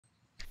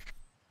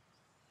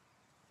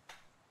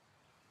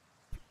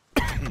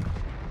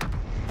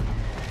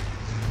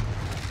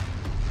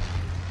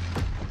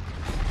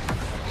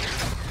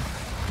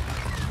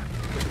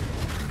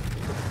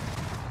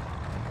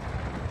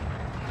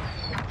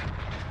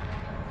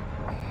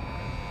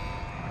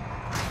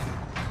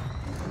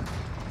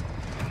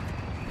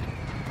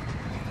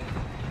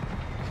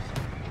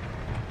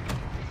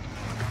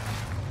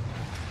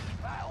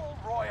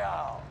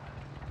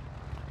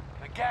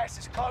Gas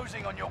is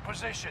closing on your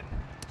position.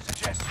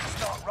 Suggest you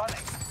start running.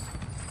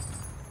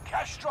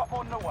 Cash drop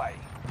on the way.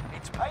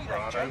 It's payday,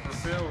 James.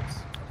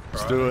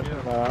 Let's do it.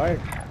 All right.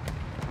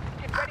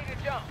 Get ready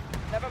to jump.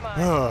 Never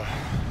mind.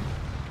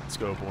 Let's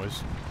go,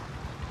 boys.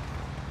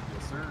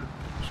 Yes, sir.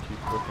 Just keep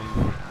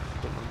putting them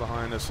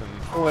behind us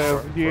and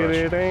Let's get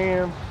it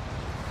in.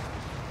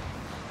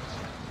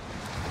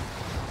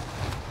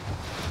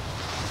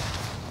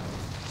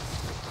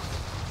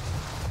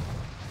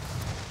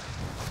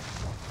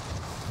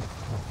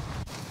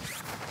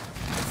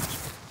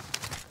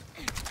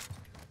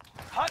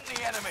 Hunt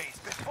the enemies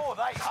before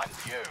they hunt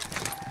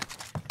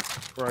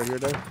you. Right here,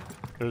 Dave.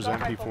 There's an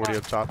MP40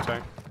 up top,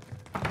 Tank.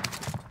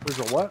 There's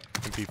a what?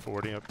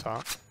 MP40 up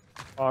top.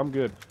 Oh, I'm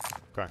good.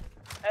 Okay.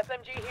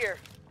 SMG here.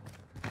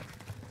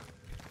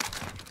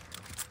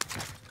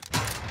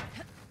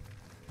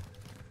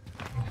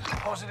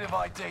 Positive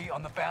ID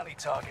on the bounty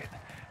target.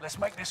 Let's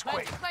make this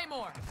quick.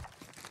 Claymore.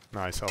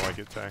 Nice, I like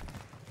it, Tank.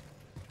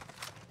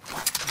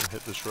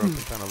 Hit this rope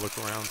and kind of look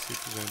around, see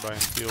if there's anybody in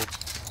the fields.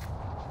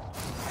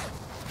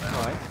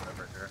 Alright.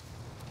 Over here.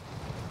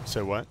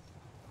 Say what?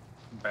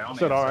 Bounty.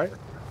 Said all right.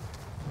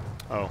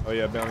 Oh, Oh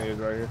yeah, bounty is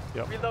right here.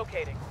 yep.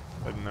 Relocating.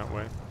 Heading that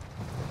way.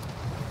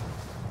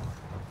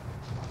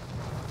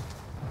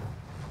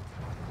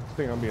 I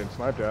think I'm being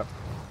sniped at.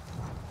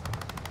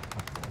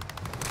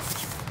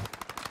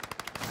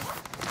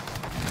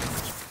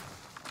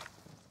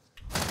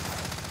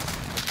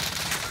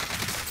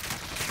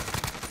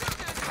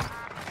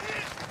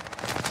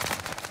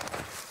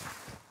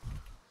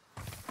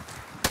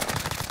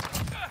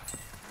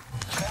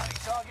 Bounty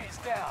target is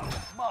down.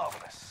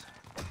 Marvelous.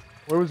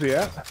 Where was he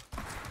at?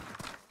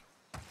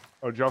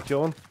 Oh, did y'all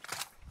kill him?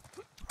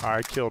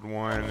 I killed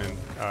one and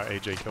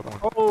AJ killed one.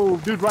 Oh,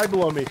 dude, right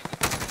below me.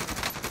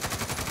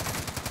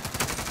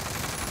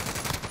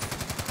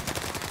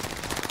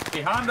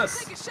 Behind us.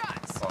 Taking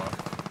shots. Fuck.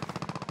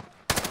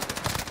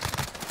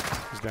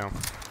 He's down.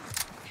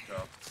 Good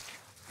job.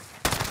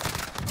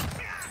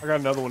 I got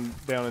another one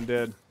down and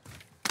dead.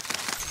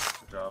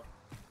 Good job.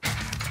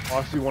 Oh,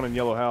 I see one in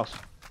yellow house.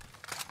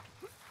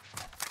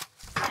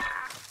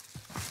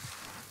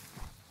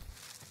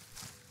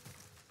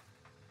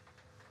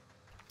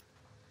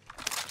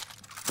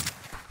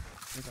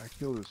 Where did I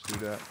kill this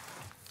dude at?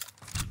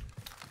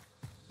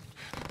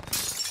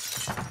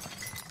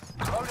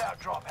 Loadout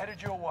drop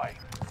headed your way.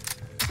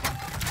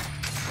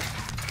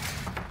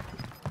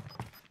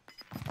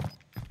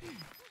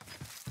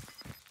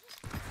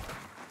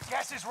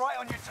 Gas is right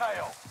on your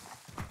tail.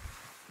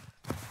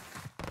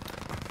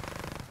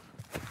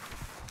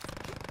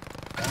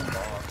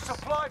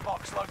 Supply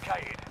box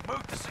located.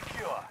 Move to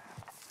secure.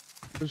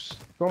 There's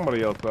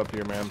somebody else up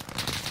here, man.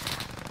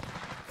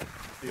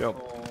 Yep.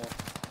 Oh.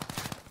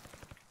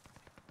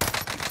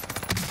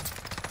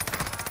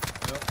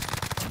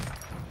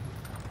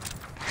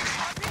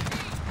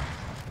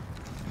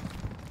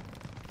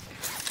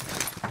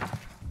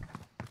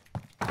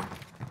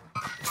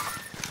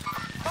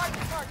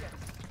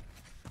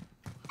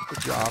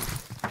 Good job.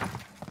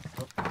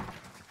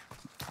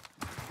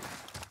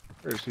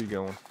 Where's he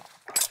going?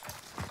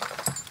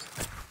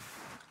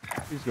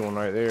 He's going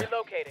right there.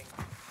 Relocating.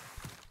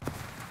 I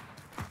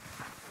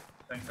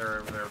think they're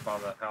over there by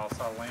that house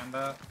I land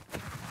at.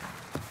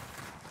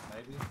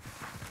 Maybe.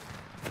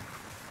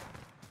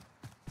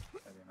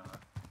 Maybe not.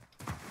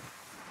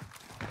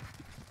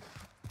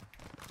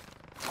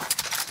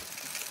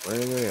 Where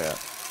are they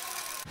at?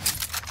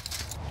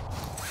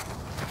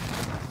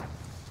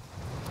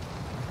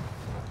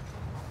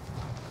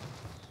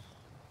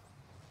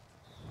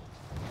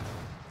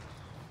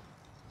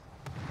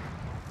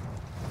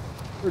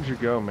 Where'd you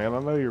go, man? I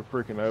know you're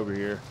freaking over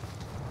here.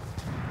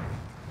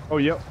 Oh,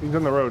 yep, he's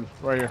in the road,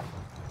 right here.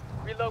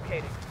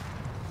 Relocating.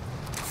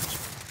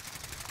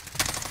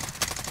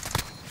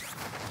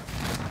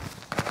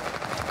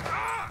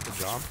 Good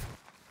job.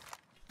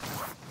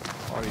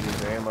 I want to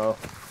use ammo.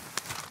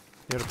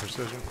 You had a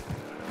precision.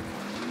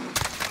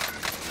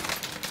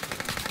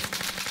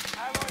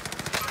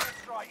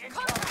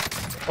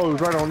 Oh, it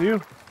was right on you?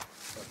 The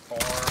car.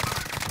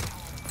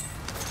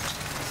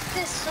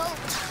 This so.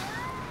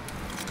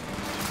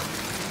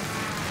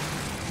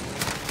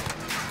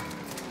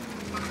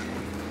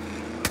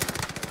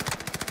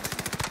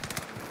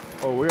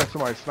 Oh, we got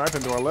somebody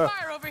sniping to our left.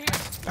 Fire over here.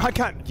 I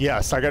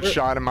got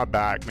shot in my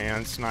back,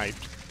 man.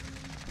 Sniped.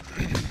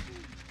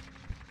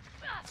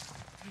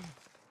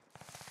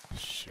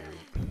 Shoot.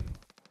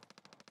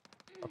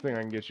 I think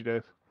I can get you,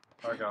 Dave.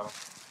 I got him.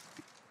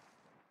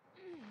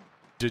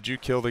 Did you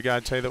kill the guy,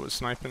 Tay, that was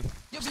sniping?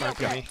 You'll be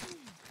Sniping okay. me?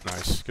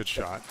 Nice. Good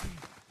shot.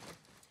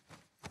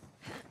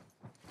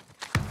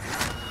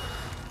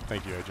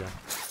 Thank you, AJ.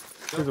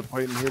 There's a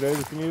plate in here, Dave,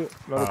 if you need it.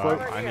 Another plate.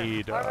 Over I here.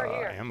 need Over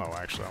here. ammo,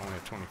 actually. I only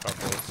have 25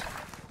 bullets.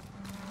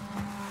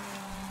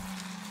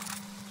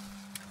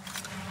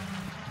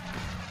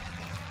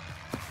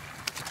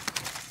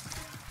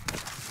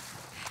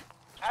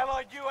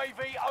 Allied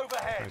UAV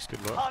overhead. Nice,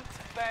 good look. Hunt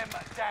them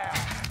down.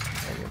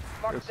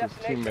 Mark Guess his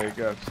destination. teammate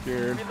got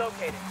scared.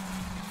 Relocating.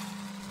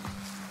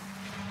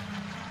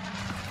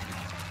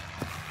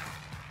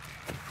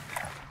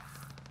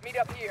 Meet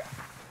up here.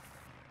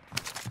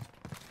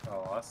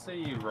 Oh, I see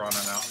you running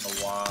out in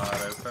the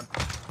wide open.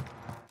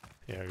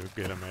 Yeah, go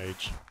get him,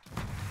 H.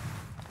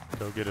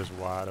 Go get his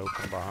wide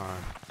open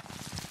behind.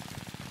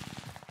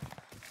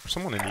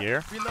 Someone in the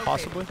air,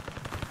 possibly?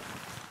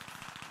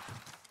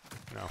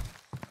 No.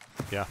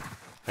 Yeah.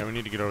 Yeah, we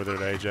need to get over there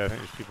to AJ. I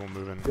think there's people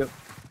moving. Yep.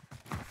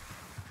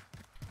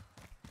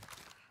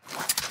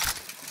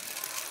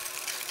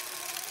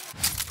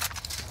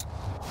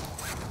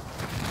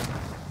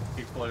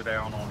 He flew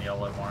down on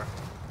yellow mark.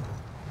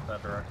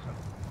 That direction.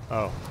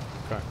 Oh,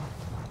 okay.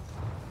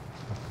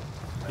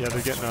 Yeah,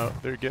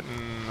 they're getting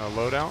a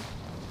loadout.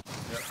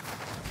 Yep.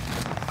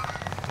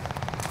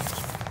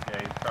 Yeah,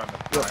 he's trying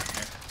to fight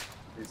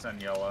me. He's in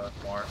yellow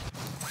mark.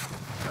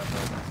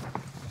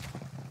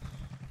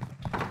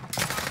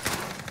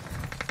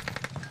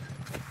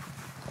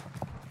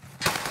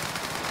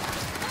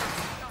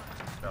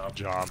 Good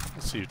job.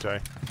 See you, Tay.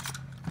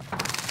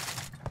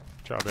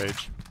 Job,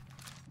 H.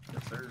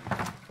 Yes, sir.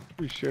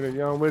 We should have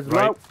gone with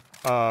Right,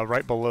 low.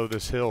 right below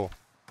this hill.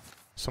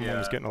 Someone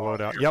was getting a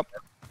loadout. Yep,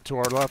 to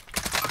our left.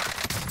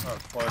 Oh,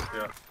 it's close,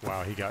 yeah.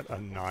 Wow, he got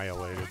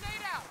annihilated.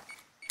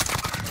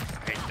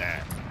 Hate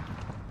that.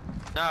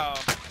 No.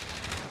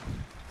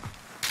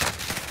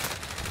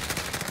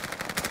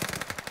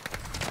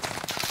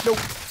 Nope.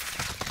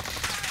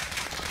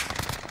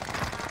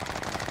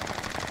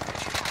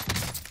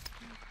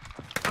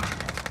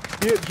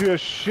 Get your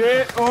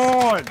shit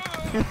on.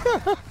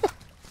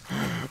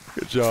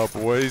 Good job,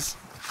 boys.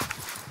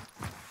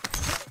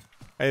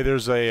 Hey,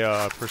 there's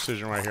a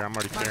precision right here. I'm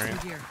already carrying.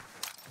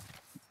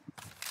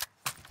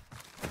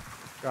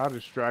 I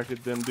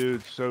distracted them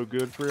dudes so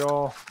good for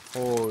y'all.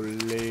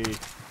 Holy.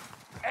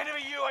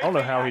 Enemy UAV I don't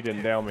know how he active.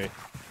 didn't down me.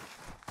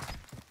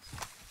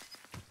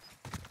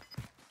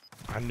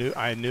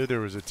 I knew there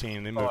was a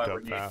team. They moved up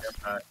We need to fast.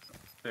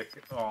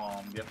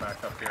 get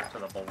back up here to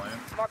the balloon.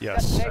 Mark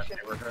Yes. destination.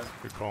 Neighborhood.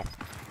 Good call.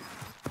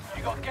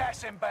 You got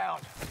gas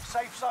inbound.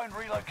 Safe zone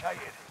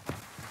relocated.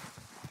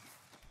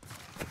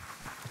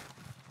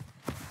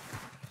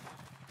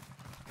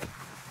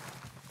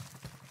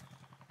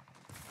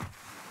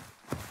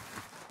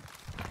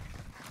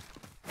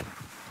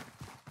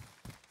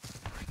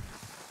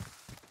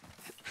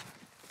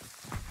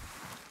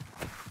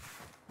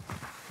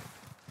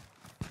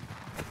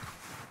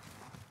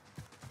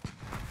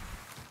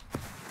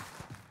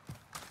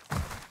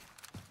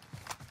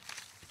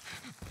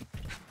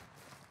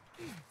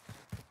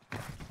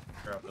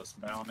 Grab this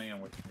bounty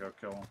and we can go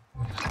kill him.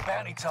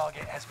 Bounty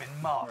target has been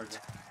marked.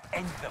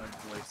 End them.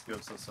 At least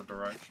gives us a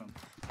direction.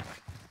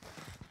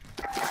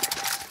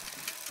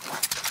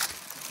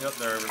 Yep,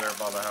 they're over there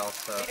by the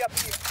house. Meet up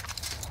here.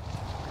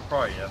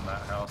 Probably in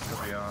that house, to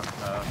be honest.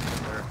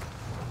 They're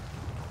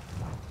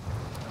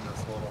in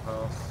this little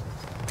house.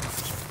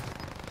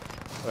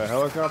 A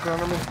helicopter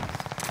under me?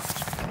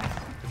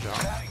 Good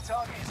job. Bounty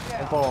target is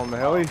down. I'm following the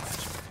heli.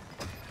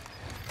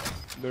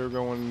 They're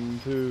going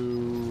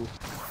to...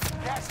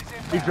 Gas is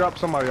inbound. He dropped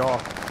somebody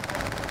off.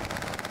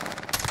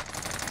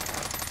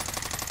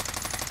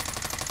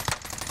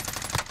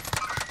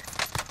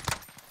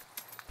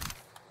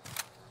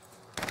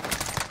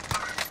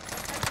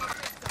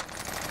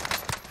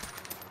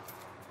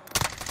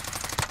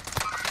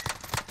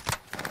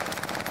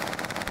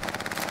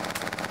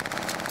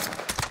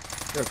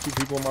 Got two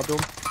people in my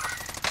building.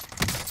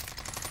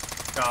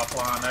 Guy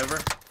flying over,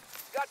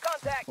 Got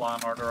contact.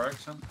 flying our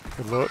direction.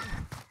 Good look.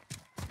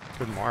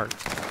 Good mark.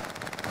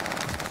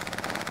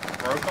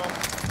 Broke him.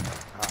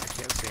 Ah, I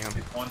can't see him.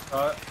 One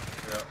shot.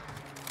 Yep.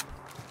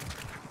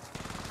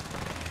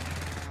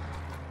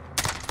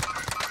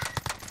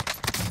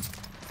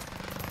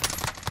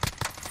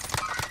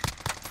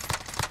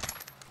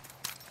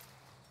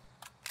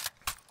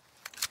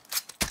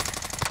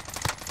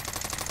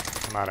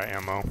 I'm out of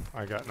ammo.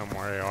 I got no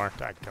more AR.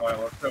 Alright,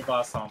 let's go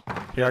buy some.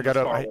 Here, I got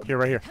a Sorry. here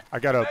right here. I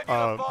got a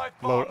Nebula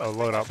 5 bomb has been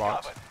loadout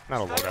box. discovered.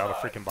 Not a Stay loadout, a alert.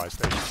 freaking buy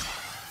station.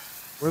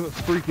 Where the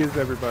freak is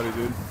everybody,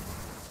 dude?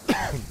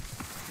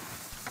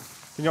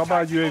 Can y'all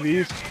buy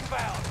UAVs?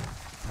 Inbound.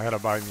 I gotta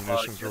buy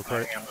munitions real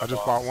quick. I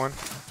just bought one.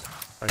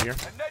 Right here.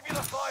 A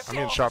Nebula 5 I'm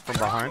getting bomb shot from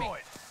has been behind.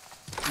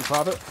 deployed. You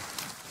pop it?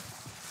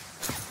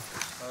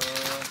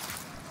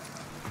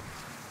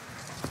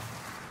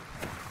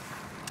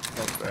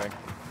 Oh, dang.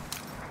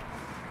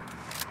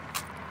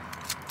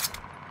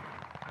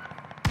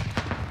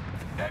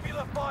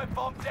 Nebula 5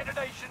 bomb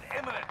detonation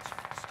imminent.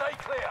 Stay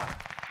clear.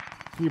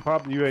 Can you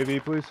pop the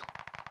UAV, please?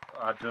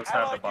 I just had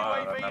to Allied buy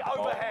it. I UAV had to buy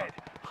overhead. it.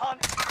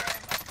 Hunt them.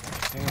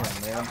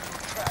 Damn, man.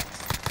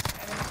 Tracks.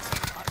 Enemy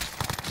team hunt.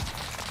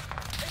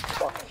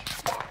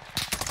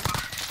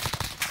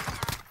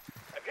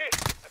 I'm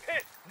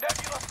hit.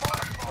 Nebula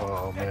 5 bomb.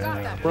 Oh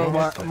man. Bro,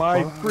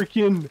 my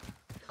freaking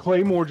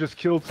Claymore just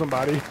killed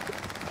somebody.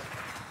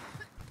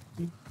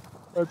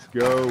 Let's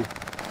go.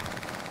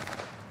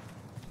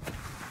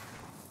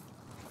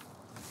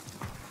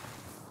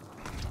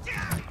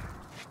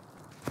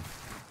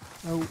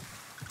 Oh.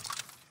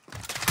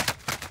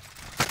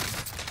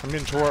 I'm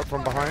getting tore up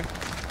from behind.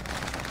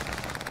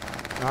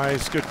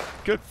 Nice, good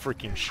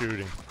freaking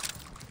shooting.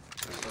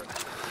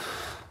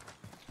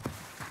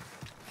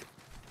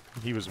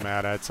 He was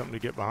mad. I had something to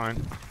get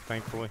behind,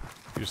 thankfully.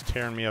 He was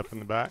tearing me up in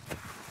the back.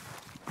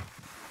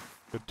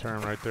 Good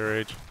turn right there,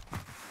 Age.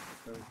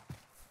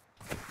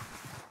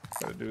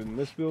 Got a dude in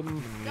this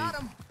building. Got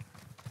him.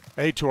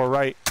 Hey, to our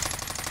right.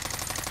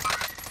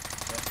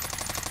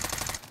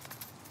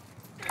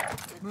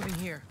 Moving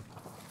here.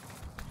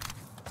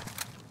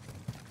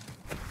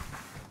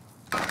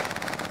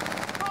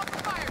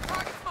 Fire,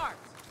 target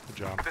marked. Good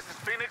job. This is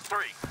Phoenix 3.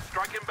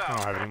 Strike I inbound.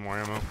 don't have any more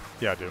ammo.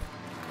 Yeah, I do.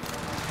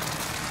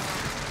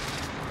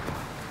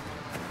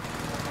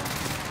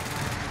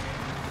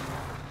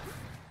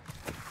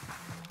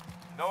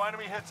 No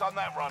enemy hits on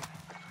that run.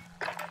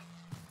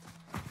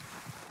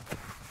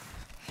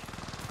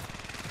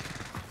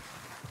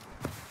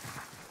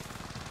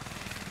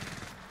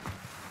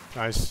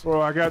 Nice.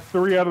 Bro, I got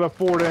 3 out of the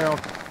 4 down.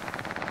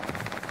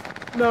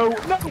 No,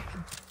 no.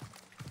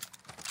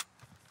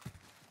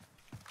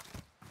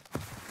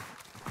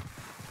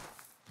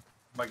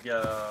 Might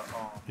get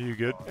You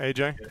good,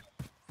 AJ?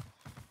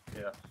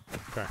 Yeah.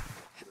 Okay.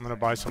 I'm gonna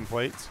buy some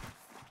plates.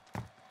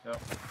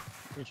 Yep.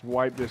 Just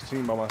wiped this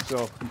team by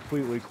myself.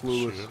 Completely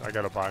clueless. Shoot, I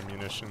gotta buy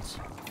munitions.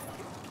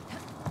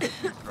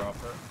 Drop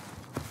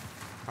it.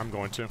 I'm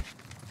going to.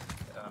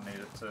 Yeah, I need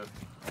it too.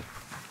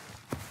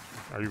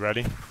 Are you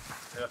ready?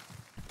 Yeah.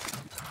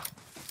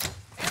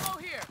 Ammo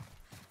here.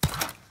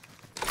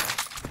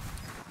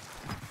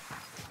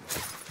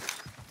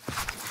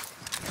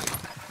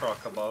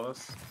 Truck above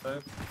us,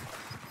 Dave.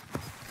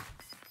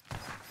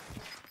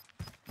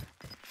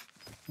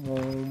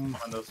 Coming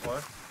this way.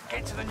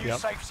 Get to the new Yep.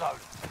 safe zone.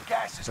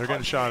 Gas is They're getting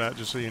closing shot in. at,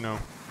 just so you know.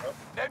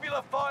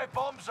 Nebula 5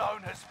 bomb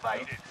zone has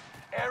faded.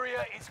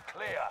 Area is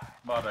clear.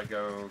 About to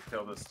go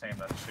kill this team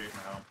that's shooting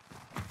at him.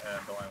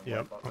 And don't even worry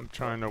Yep. about I'm it.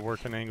 trying to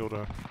work an angle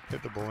to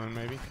hit the balloon,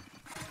 maybe.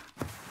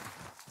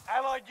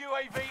 Allied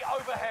UAV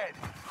overhead.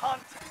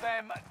 Hunt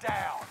them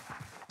down.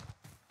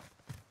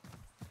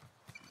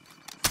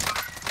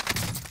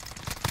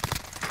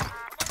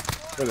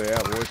 Where they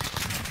at, boys?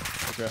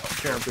 Okay,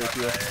 Karen picked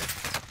you up.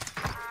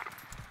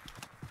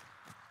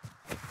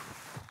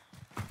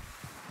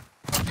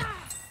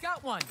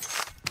 Got one.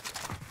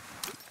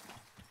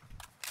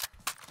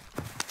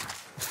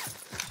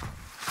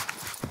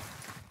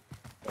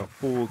 A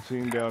full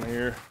team down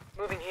here.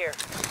 Moving here.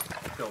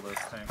 Kill this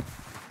team.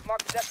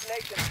 Mark the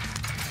destination.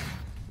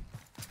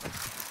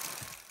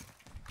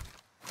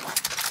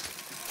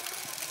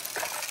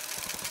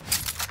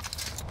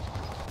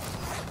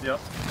 Yep.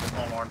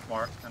 On orange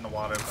mark in the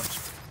wide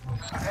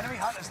open. Enemy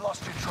hunters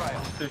lost your trail.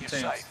 You're 15.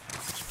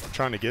 safe. I'm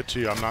trying to get to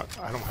you. I don't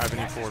have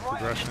any Gas is forward right on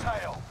your progression.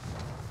 tail.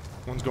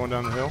 One's going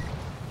down the hill.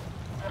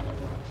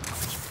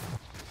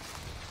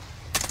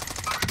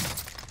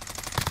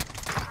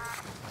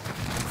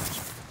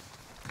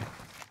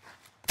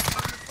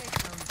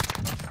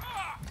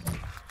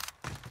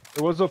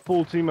 There was a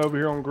full team over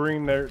here on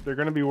green. They're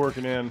gonna be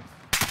working in.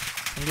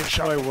 I'm getting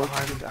shot Probably from work-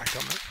 behind. Back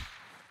on me.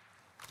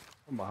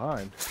 I'm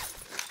behind.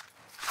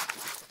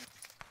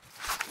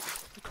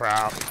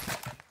 Crap.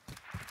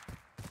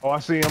 Oh, I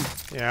see him.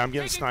 Yeah, I'm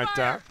getting Taking sniped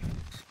fire. at.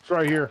 It's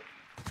right here.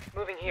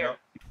 Moving here. Yep.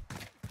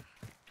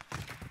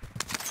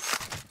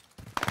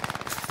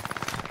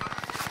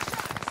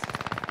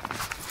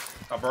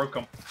 I broke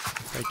him.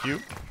 Thank you.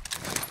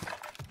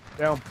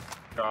 Down.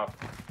 Job.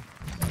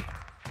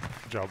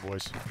 Good job,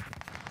 boys.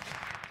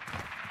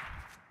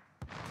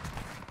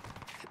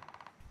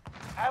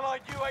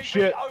 Allied UAV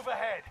Shit.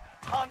 overhead.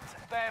 Hunt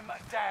them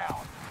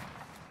down.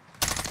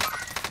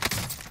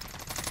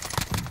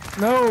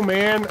 No,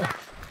 man.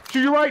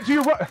 To your right, to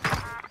your right.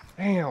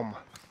 Damn.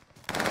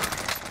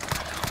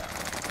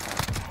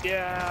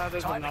 Yeah,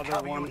 there's Time to another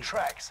cover your one.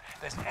 tracks.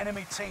 There's an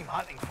enemy team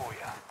hunting for you.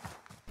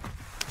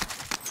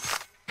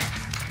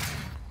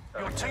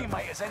 Your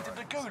teammate has entered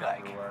the gulag.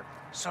 Everywhere.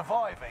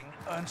 Surviving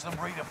earns them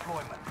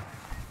redeployment.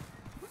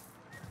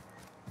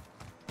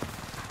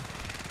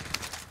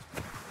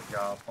 Good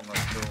job on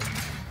this building.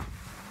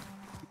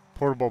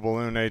 Portable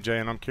balloon, AJ,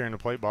 and I'm carrying the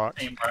plate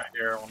box. Team right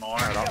here on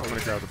orange. Alright, I'm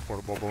gonna grab the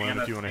portable balloon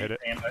if you want to hit it.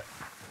 And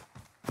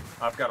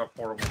I've got a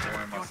portable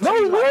balloon myself. No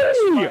Teammate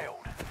has way! failed.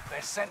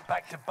 They're sent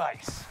back to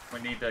base.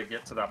 We need to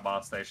get to that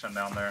bot station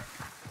down there.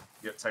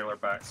 Get Taylor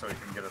back so he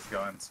can get his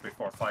guns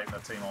before fighting the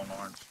team on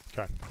orange.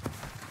 Okay.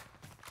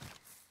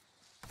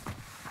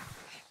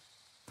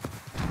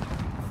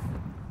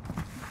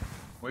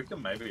 We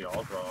can maybe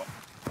all drop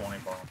 20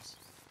 bombs.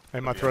 Hey,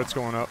 my threat's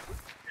going up.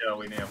 Yeah,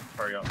 we need to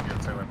hurry up and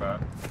get Taylor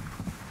back.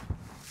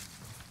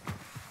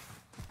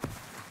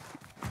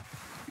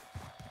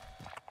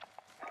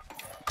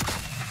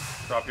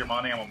 Drop your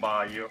money, I'm gonna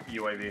buy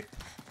UAV.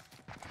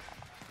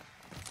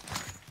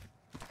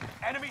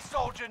 Enemy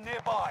soldier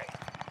nearby.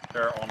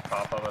 They're on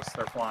top of us,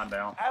 they're flying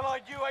down.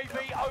 Allied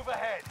UAV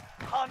overhead.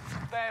 Hunt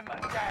them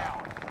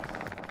down.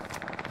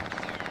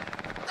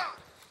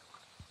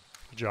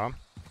 Good job.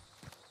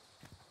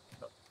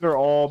 They're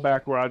all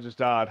back where I just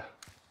died.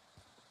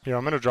 Here,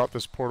 I'm gonna drop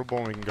this portable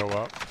and we can go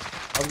up.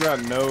 I've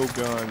got no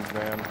guns,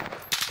 man.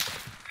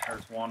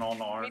 There's one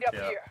on orange, Meet up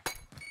yeah. here. See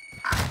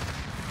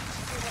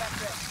what I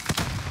said.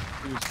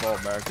 You just fall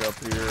back up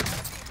here.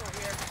 People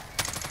here.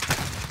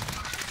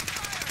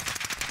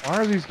 Why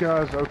are these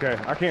guys? Okay,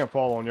 I can't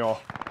fall on y'all.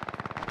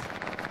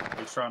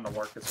 He's trying to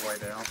work his way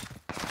down.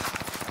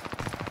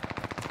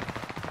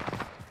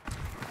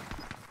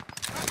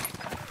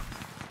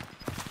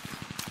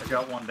 I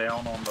got one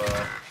down on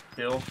the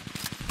hill.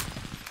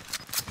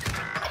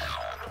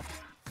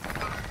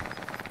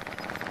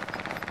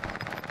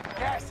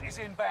 Gas is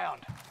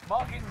inbound.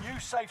 Marking new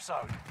safe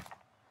zone.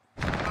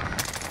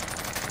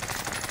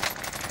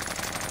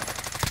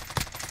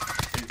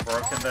 He's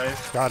broken,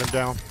 Dave. Got him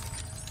down.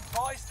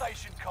 Buy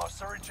station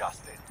costs are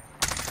adjusted.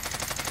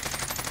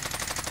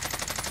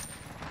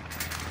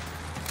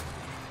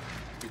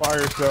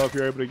 Fire yourself if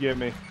you're able to get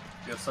me.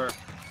 Yes, sir.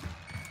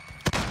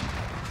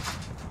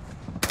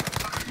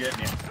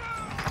 Getting you.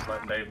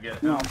 Letting Dave get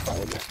him.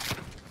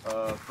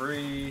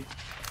 3.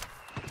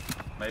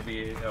 Maybe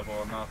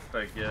able enough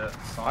to get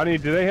some. Do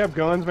they have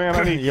guns, man?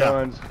 I need Yeah.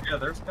 guns. Yeah,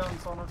 there's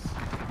guns on us.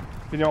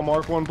 Can y'all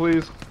mark one,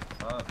 please?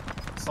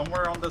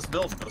 Somewhere on this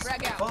building.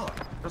 Frag out. Fuck.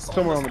 There's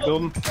Somewhere on the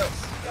building? Yes.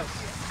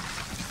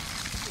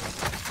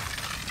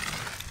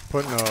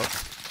 Putting up.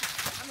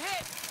 I'm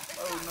hit.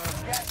 Oh no.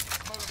 Gas is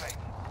moving.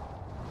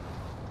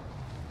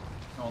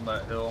 On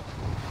that hill.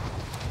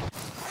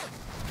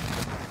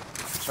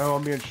 Oh,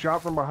 I'm being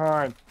shot from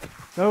behind.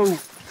 No.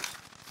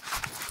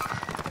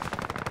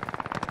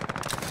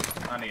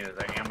 I needed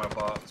an ammo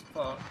box.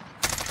 Fuck.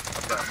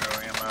 I've got no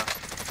ammo.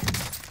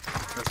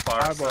 This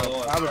fire I have a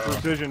cell is,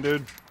 precision,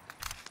 dude.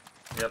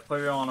 yeah,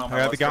 put it on. I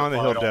got the guy on the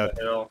hill dead.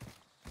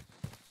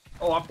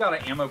 Oh, I've got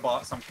an ammo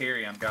box I'm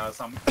carrying, guys.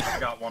 I've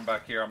got one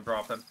back here I'm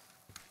dropping.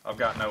 I've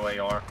got no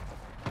AR.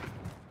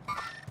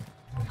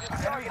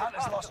 Enemy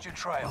hunters lost your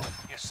trail.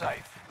 You're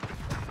safe.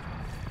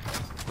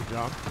 Good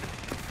job.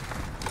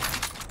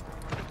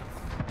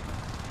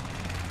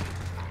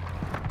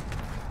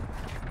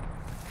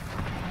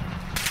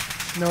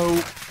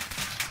 No.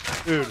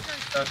 Dude,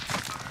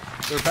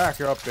 they're back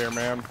up there,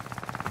 man.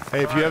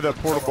 Hey, if you have that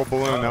portable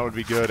balloon, that would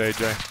be good,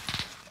 AJ.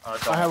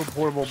 I have a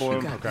portable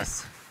balloon. Okay.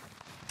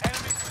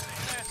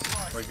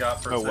 We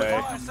got No way.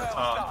 precision from the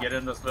top. Get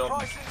in this building.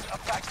 Prices are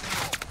back to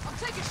normal. I'll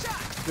take a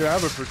shot. Dude, I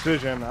have a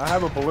precision. I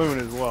have a balloon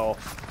as well.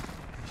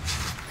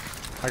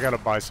 I gotta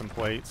buy some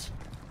plates.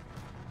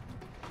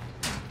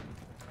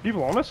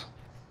 People on us?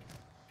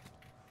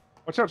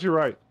 Watch out to your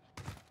right.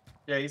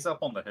 Yeah, he's up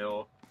on the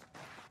hill.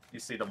 You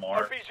see the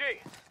mark. RPG.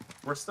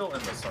 We're still in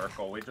the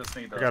circle. We just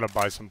need to. I gotta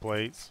buy some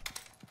plates.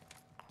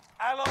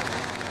 Allied.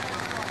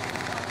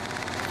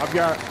 I've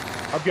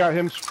got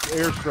him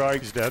airstrikes.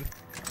 He's dead.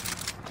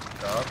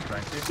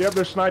 Thank you. Yep,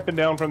 they're sniping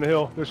down from the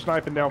hill. They're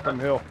sniping down from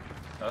the hill.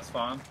 That's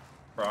fine.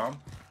 Problem.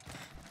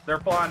 They're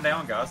flying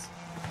down, guys.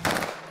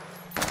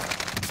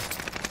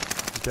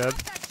 He's dead.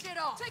 That shit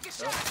off. Take a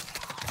shot.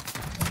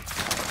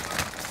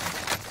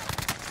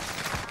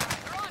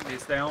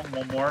 He's down.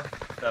 One more.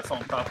 That's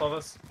on top of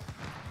us.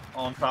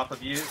 On top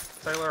of you,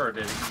 Taylor, or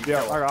did you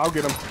Yeah, kill him? I'll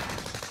get him.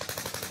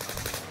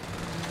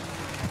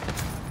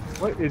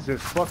 What is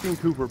this fucking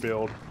Cooper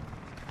build?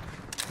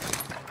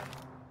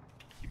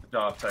 Good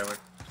job, Taylor.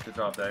 Good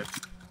job, Dave.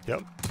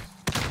 Yep.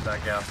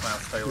 That gas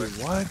mask, Taylor.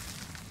 Dude, what?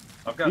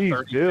 I've got These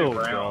 32 builds,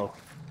 rounds.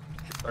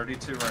 bro.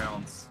 32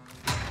 rounds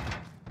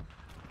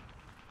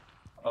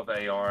of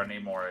AR. I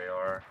need more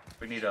AR.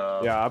 We need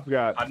a. Yeah,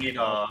 I need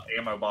a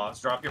ammo box.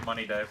 Drop your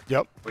money, Dave.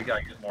 Yep. We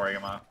gotta get more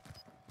ammo.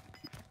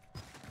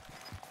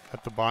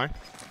 Have to buy.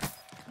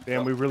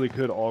 Damn, we really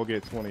could all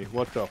get 20.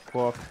 What the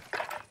fuck?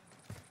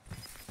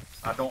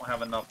 I don't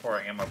have enough for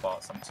an ammo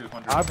box. I'm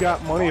 200. I've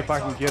got money if I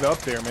can get up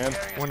there, man.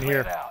 Area's One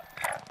cleared here. out.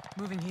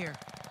 Moving here.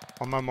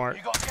 On my mark.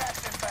 You got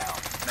gas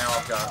inbound. Now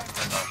I've got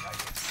enough.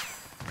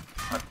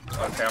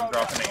 Okay, I'm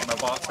dropping the ammo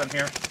box in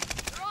here.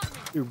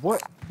 Dude,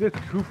 what? This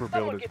Cooper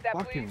build is get that,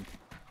 fucking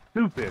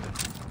stupid.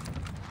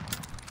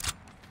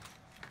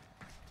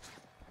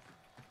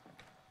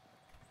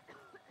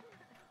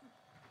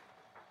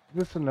 Is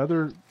this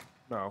another?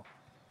 No.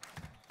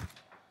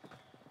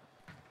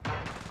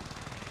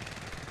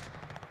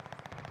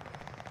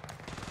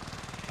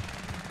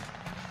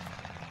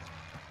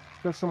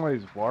 Got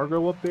somebody's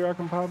Vargo up there I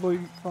can possibly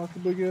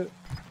get.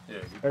 Yeah,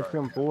 you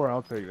probably XM4,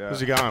 I'll take that.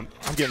 There's a guy. I'm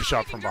getting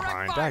shot from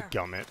behind. That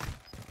gummit.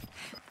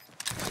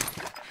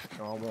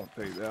 No, I won't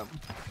take that.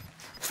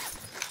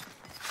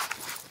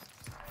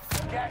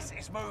 Gas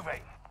is moving.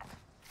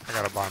 I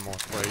gotta buy more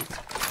plates.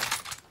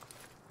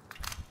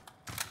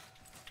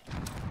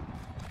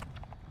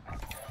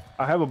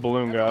 I have a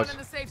balloon, Everyone guys. in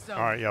the safe zone.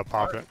 All right, yeah,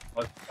 pop it.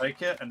 Let's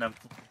take it, and then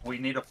we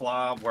need to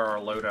fly where our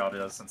loadout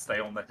is and stay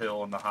on the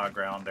hill and the high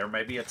ground. There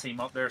may be a team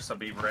up there, so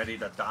be ready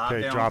to dive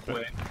Okay, down drop it.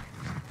 quick.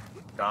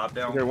 Dive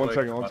down Okay, one quick.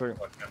 second, one Let's second.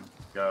 fucking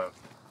go.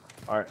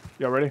 All right,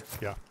 y'all ready?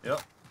 Yeah.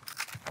 Yep.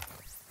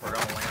 We're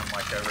gonna land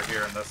like over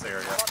here in this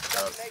area.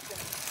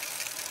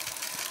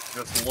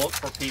 Just look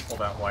for people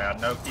that way. I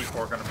know people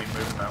are gonna be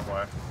moving that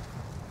way.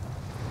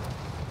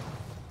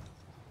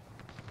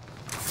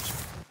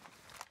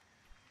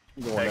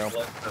 I'm going Take now. a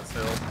look at this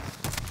hill.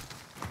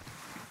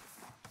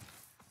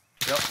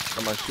 Yep.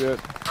 Got my shit.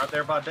 Right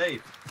there by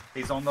Dave.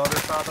 He's on the other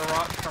side of the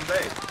rock from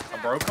Dave. I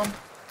broke him.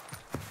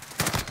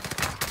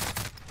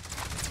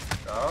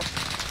 Up.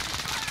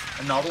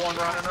 Another one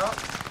running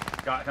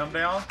up. Got him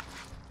down.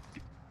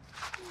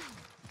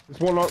 There's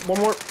one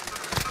more.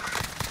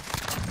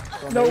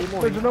 No,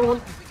 there's another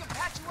one. We can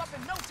patch you up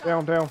in no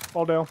time. Down,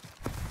 fall down.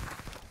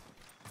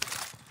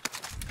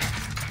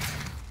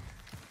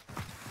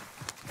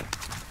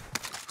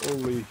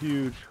 Holy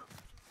huge.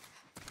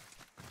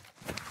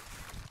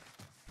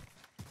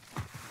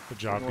 Good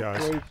job, More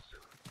guys. plates.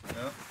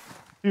 Yep.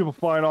 People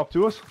flying off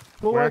to us.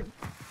 Look Where? like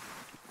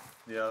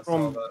Yeah, I saw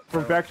from that.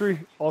 from factory.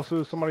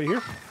 Also somebody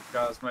here.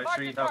 Guys, make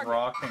sure you have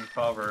rock and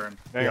cover. And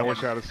Dang, I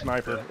wish I had a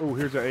sniper. Oh,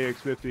 here's an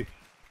AX-50.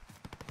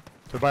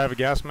 Did I have a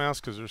gas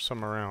mask? Because there's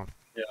some around.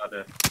 Yeah, I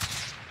did.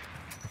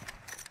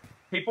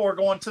 People are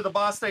going to the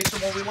buy station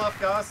when we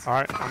left, guys. All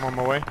right, I'm on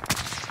my way.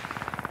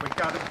 We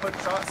got to put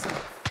shots in.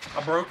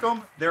 I broke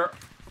them. They're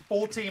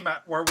full team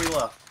at where we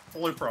left.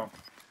 Flew from.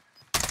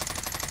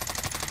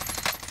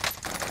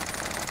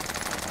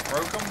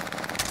 Broke them.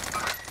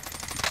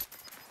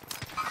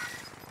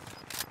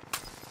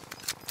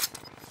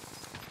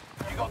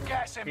 You got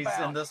gas He's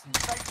inbound. in this.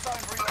 Safe zone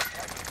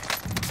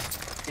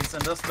relocated. He's in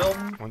this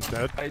building. One's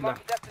dead.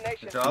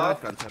 Good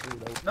job.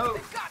 No. They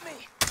got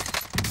me.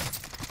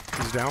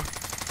 He's down.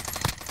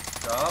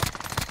 Job.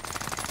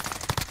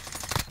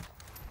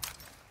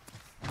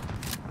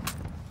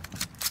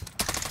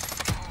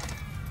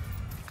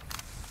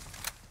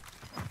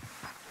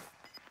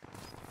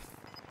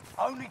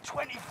 Only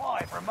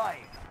 25 remain.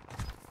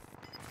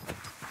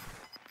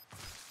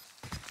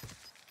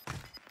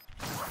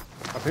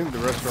 I think the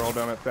rest are all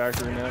down at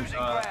factory now. Losing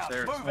ground.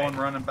 There's Move one it.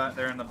 running back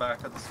there in the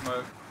back of the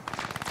smoke.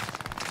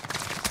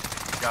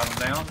 Got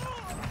him down.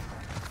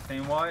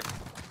 Team white.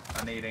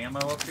 I need ammo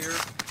up here.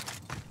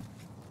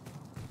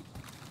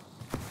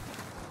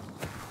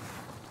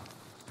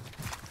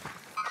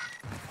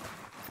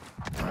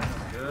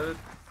 Alright, good.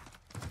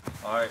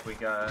 Alright, we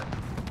got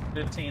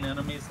 15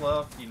 enemies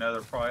left. You know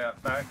they're probably at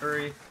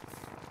factory.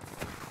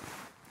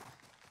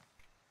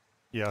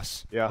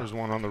 Yes. Yeah. There's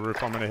one on the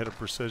roof. I'm gonna hit a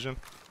precision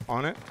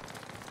on it.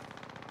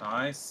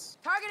 Nice.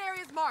 Target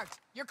area's marked.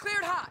 You're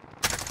cleared hot.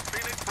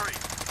 Phoenix 3,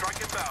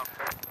 strike inbound.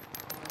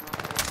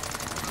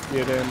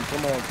 Get in,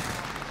 come on.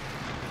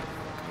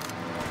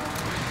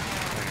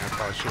 Dang, I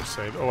probably should have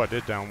saved. Oh, I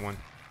did down one.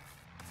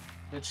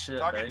 Good shit,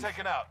 Target babe.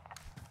 taken out.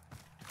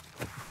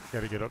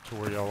 Gotta get up to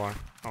where y'all are.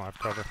 I'll have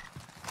cover.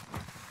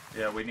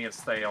 Yeah, we need to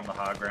stay on the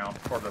high ground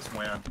for this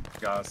win,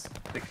 guys.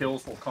 The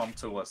kills will come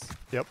to us.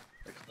 Yep.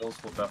 The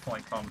kills will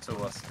definitely come to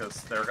us because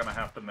they're going to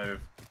have to move.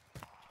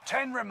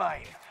 10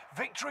 remain.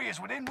 Victory is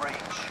within reach.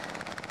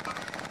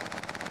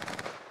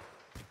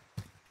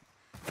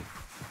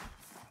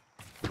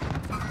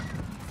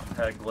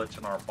 Head glitch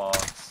in our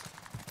box.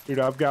 Dude,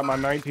 I've got my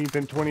 19th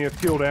and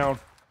 20th kill down.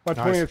 My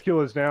Nice. 20th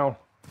kill is down.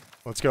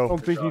 Let's I go.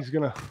 don't think he's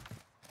gonna.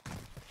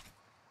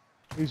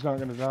 He's not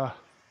gonna die.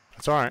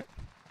 That's all right.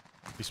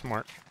 Be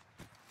smart.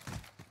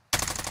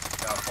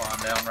 Got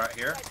flying down right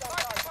here.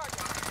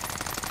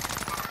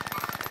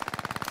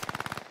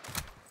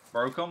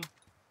 Broke him.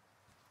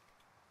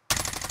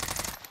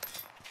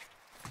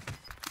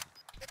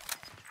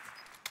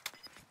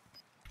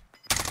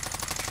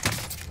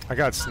 I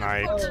got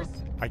sniped.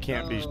 I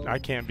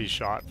can't be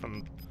shot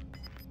from.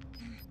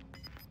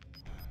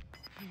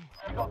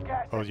 You got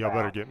gas Oh, y'all better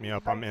inbound. get me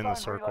up. I'm in the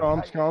Safe zone circle.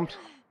 relocated. Comms.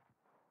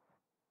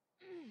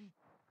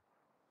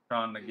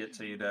 Trying to get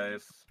to you,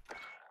 Dave.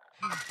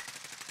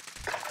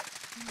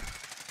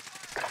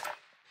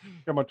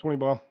 Got my 20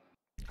 bomb.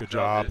 Good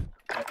job. dude.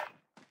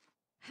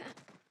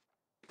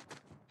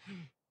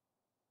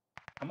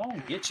 Come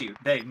on, get you.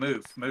 Dave,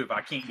 move. Move.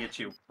 I can't get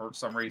you for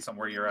some reason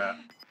where you're at.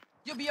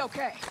 You'll be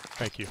okay.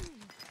 Thank you.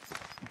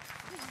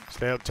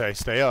 Stay up, Tay.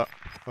 Stay up.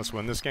 Let's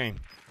win this game.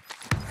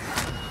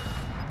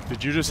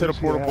 Did you just hit a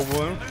portable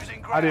balloon?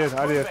 Losing I did.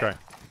 ground. Move it. Okay.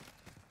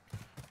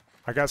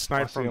 I got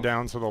sniped I see from him.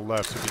 down to the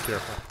left, so be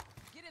careful.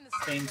 Get in the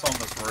Team's on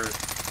this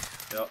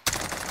roof. Yep.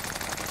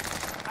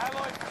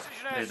 Allied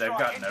precision Dude, they've airstrike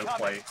got no incoming.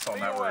 plates on Be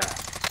that aware.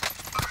 roof.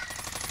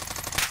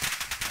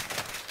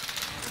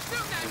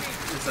 shooting at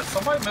me. Is there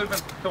somebody moving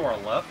to our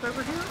left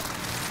over here?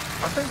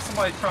 I think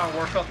somebody's trying to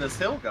work up this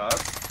hill,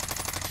 guys.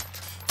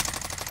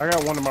 I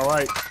got one to my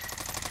right.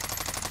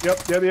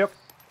 Yep.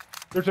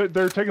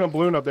 They're taking a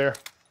balloon up there.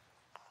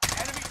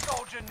 Enemy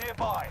soldier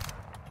nearby.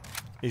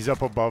 He's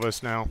up above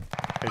us now.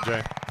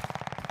 AJ.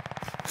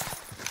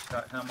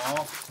 Got him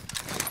off.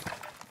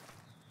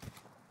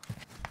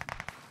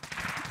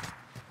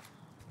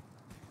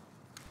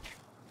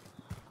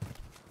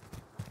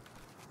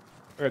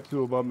 I got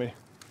two above me.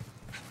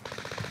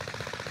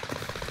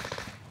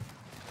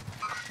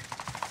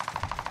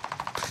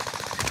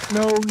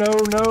 No. 5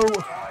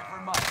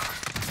 remain.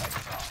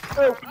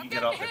 Oh, You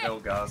get up the hill,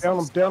 guys. Down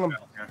 'em, down 'em. Down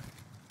here.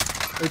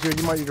 AJ,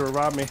 you might need to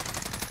revive me.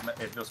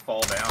 It just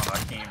fall down. I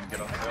can't even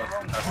get up the hill.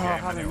 That's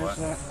game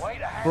anyway. Way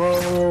to have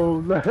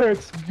Bro,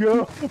 let's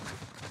go.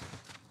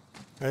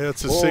 Hey,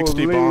 that's a Holy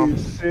 60 bomb.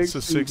 It's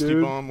a 60, 60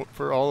 dude. bomb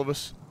for all of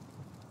us.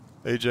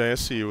 AJ, I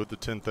see you with the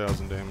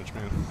 10,000 damage,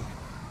 man.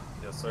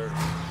 Yes, sir.